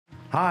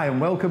Hi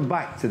and welcome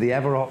back to the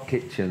Everhot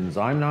Kitchens.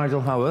 I'm Nigel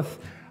Haworth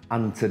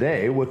and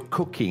today we're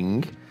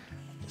cooking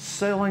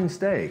sirloin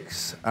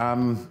steaks.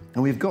 And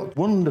we've got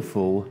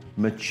wonderful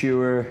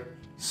mature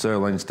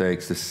sirloin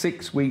steaks. They're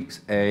 6 weeks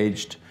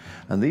aged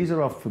and these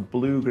are off for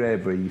blue grey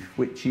beef,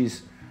 which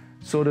is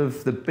sort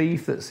of the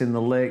beef that's in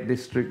the Lake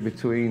District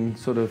between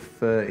sort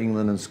of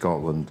England and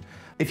Scotland.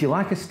 If you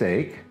like a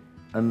steak,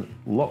 and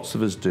lots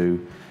of us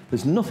do,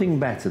 there's nothing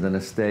better than a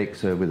steak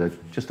served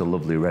with just a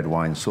lovely red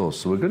wine sauce.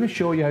 So we're going to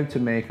show you how to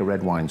make a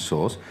red wine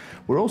sauce.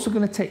 We're also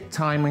going to take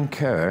time and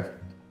care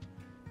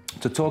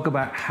to talk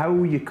about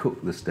how you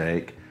cook the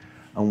steak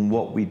and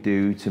what we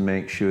do to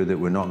make sure that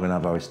we're not going to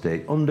have our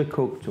steak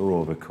undercooked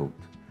or overcooked.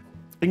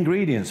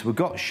 Ingredients, we've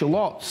got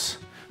shallots,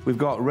 we've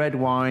got red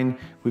wine,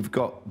 we've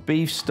got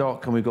beef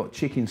stock, and we've got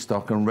chicken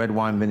stock and red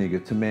wine vinegar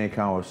to make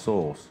our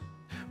sauce.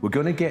 We're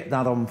going to get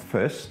that on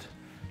first.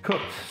 Cut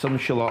some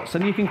shallots,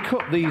 and you can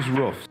cut these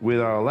rough.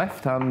 With our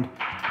left hand,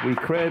 we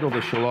cradle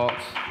the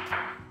shallots,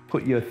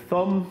 put your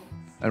thumb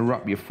and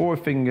wrap your 4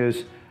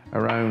 fingers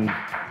around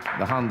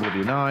the handle of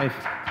your knife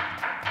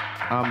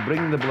and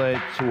bring the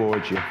blade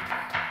towards you.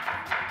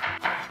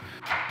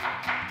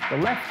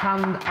 The left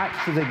hand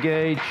acts as a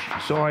gauge,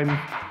 so I'm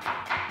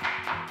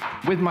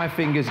with my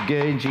fingers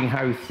gauging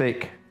how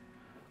thick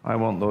I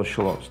want those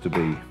shallots to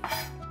be.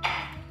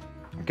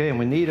 Again,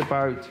 we need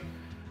about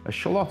a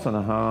shallot and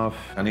a half.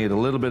 I need a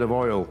little bit of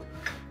oil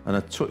and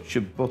a touch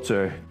of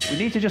butter. We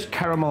need to just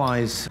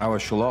caramelize our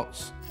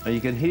shallots. And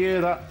you can hear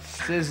that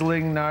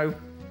sizzling now.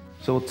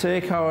 So we'll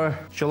take our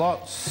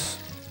shallots,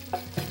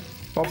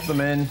 pop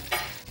them in,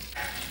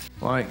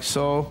 like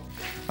so.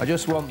 I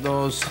just want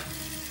those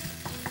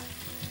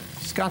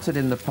scattered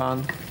in the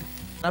pan.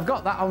 I've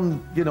got that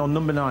on,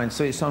 number 9,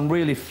 so it's on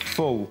really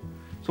full.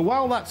 So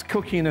while that's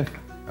cooking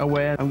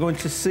away, I'm going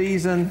to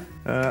season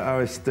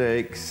our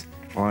steaks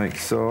like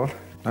so.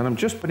 And I'm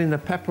just putting the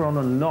pepper on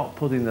and not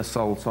putting the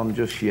salt on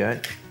just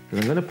yet. And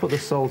I'm going to put the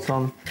salt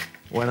on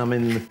when I'm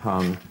in the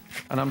pan.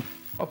 And I'm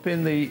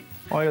popping the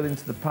oil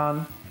into the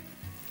pan.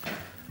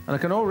 And I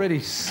can already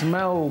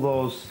smell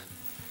those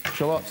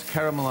shallots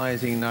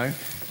caramelizing now.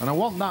 And I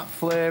want that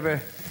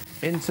flavour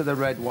into the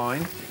red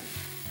wine.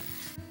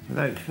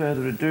 Without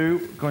further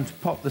ado, I'm going to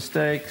pop the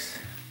steaks.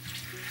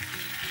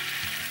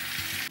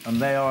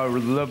 And they are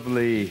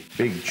lovely,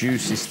 big,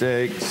 juicy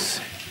steaks.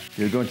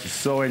 You're going to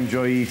so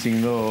enjoy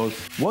eating those.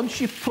 Once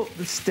you put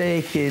the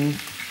steak in,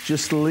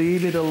 just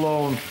leave it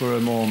alone for a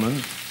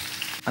moment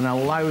and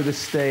allow the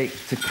steak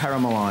to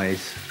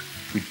caramelize.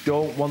 We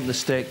don't want the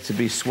steak to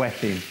be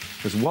sweating,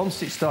 because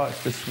once it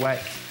starts to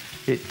sweat,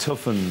 it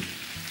toughens.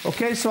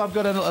 Okay, so I've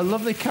got a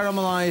lovely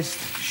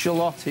caramelized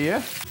shallot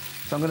here.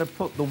 So I'm going to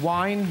put the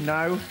wine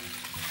now,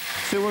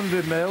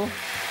 200 ml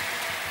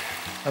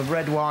of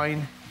red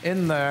wine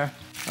in there,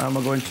 and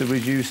we're going to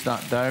reduce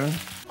that down.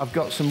 I've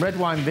got some red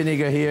wine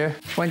vinegar here,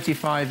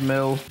 25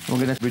 ml.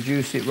 We're going to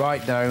reduce it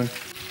right down.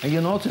 And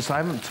you'll notice I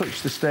haven't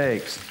touched the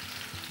steaks,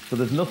 so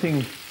there's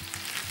nothing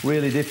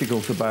really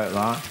difficult about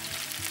that.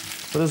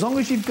 But as long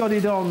as you've got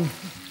it on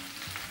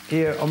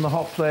here on the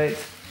hot plate,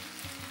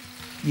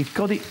 you've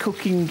got it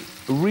cooking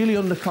really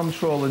under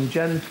control and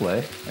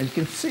gently, and you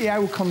can see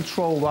how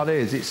controlled that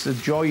is. It's a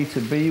joy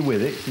to be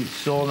with it. It's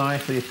so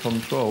nicely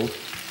controlled.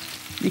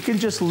 You can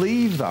just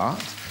leave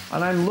that,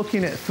 and I'm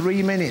looking at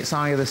 3 minutes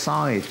either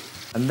side.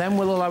 And then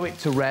we'll allow it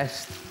to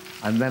rest,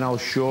 and then I'll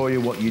show you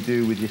what you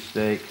do with your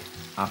steak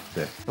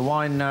after. The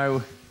wine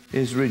now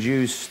is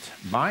reduced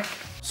back.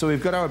 So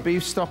we've got our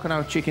beef stock and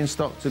our chicken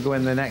stock to go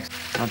in the next.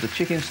 Add the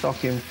chicken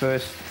stock in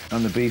first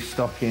and the beef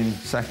stock in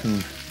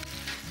second.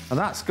 And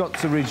that's got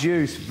to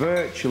reduce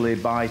virtually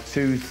by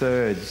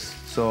 2/3.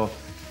 So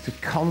to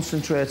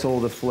concentrate all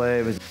the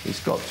flavours,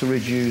 it's got to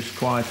reduce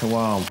quite a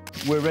while.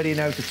 We're ready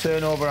now to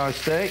turn over our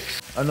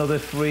steaks. Another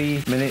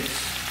 3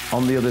 minutes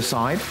on the other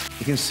side.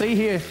 You can see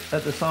here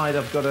at the side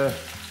I've got a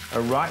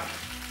rack,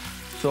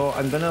 so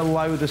I'm going to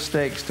allow the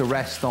steaks to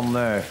rest on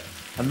there.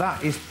 And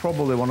that is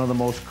probably one of the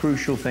most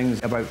crucial things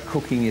about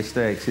cooking your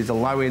steaks, is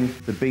allowing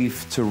the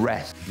beef to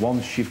rest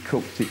once you've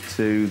cooked it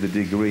to the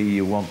degree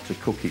you want to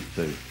cook it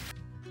to.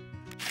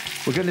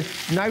 We're going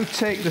to now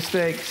take the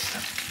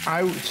steaks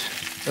out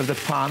of the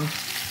pan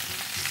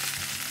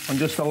and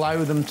just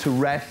allow them to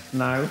rest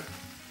now.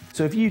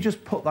 So if you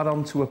just put that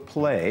onto a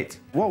plate,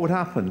 what would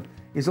happen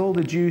is all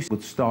the juice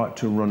would start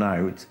to run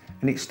out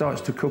and it starts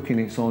to cook in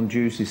its own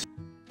juices.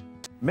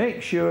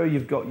 Make sure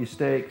you've got your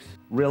steaks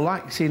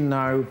relaxing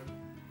now.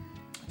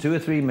 2 or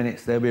 3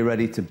 minutes, they'll be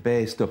ready to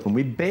baste up. And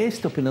we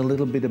baste up in a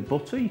little bit of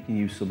butter. You can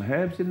use some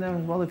herbs in there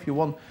as well if you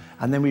want.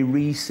 And then we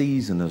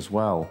re-season as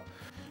well.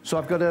 So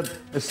I've got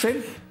a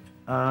sieve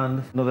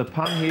and another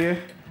pan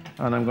here,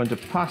 and I'm going to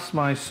pass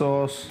my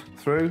sauce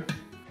through,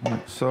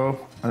 like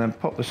so, and then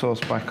pop the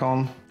sauce back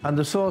on. And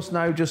the sauce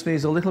now just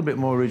needs a little bit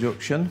more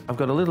reduction. I've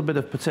got a little bit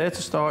of potato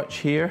starch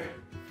here.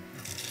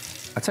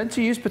 I tend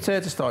to use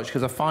potato starch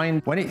because I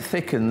find when it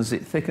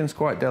thickens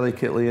quite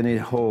delicately and it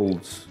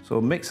holds.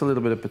 So mix a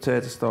little bit of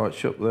potato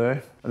starch up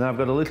there. And then I've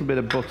got a little bit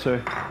of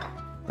butter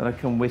that I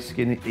can whisk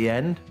in at the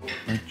end.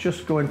 I'm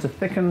just going to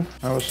thicken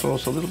our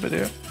sauce a little bit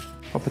here.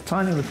 Pop a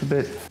tiny little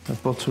bit of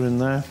butter in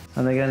there.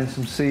 And again,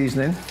 some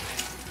seasoning.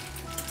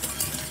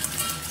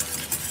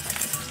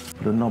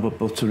 Put a knob of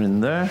butter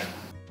in there.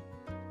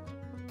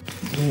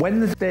 When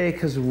the steak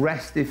has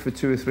rested for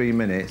 2 or 3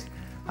 minutes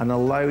and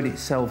allowed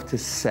itself to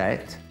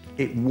set,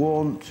 it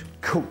won't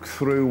cook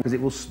through because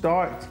it will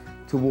start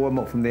to warm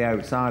up from the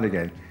outside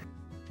again.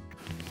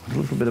 A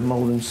little bit of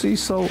Maldon sea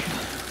salt.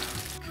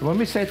 When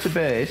we say to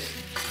baste,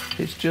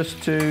 it's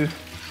just to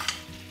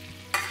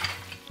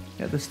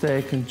get the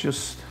steak and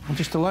just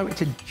allow it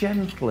to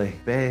gently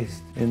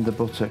baste in the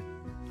butter.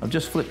 I've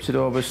just flipped it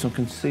over so I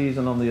can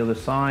season on the other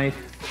side.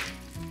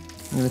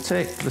 I'm going to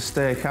take the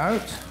steak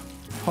out,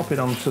 pop it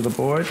onto the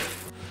board.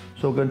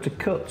 So we're going to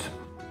cut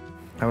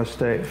our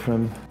steak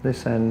from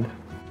this end.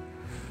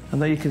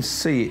 And there you can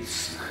see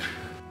it's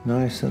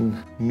nice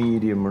and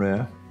medium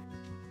rare.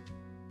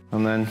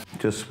 And then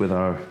just with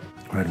our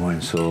red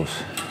wine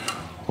sauce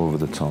over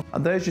the top.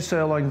 And there's your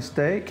sirloin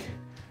steak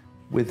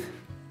with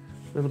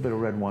a little bit of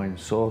red wine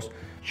sauce,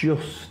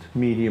 just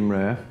medium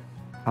rare,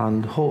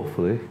 and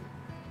hopefully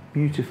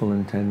beautiful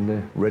and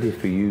tender, ready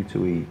for you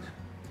to eat.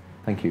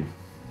 Thank you.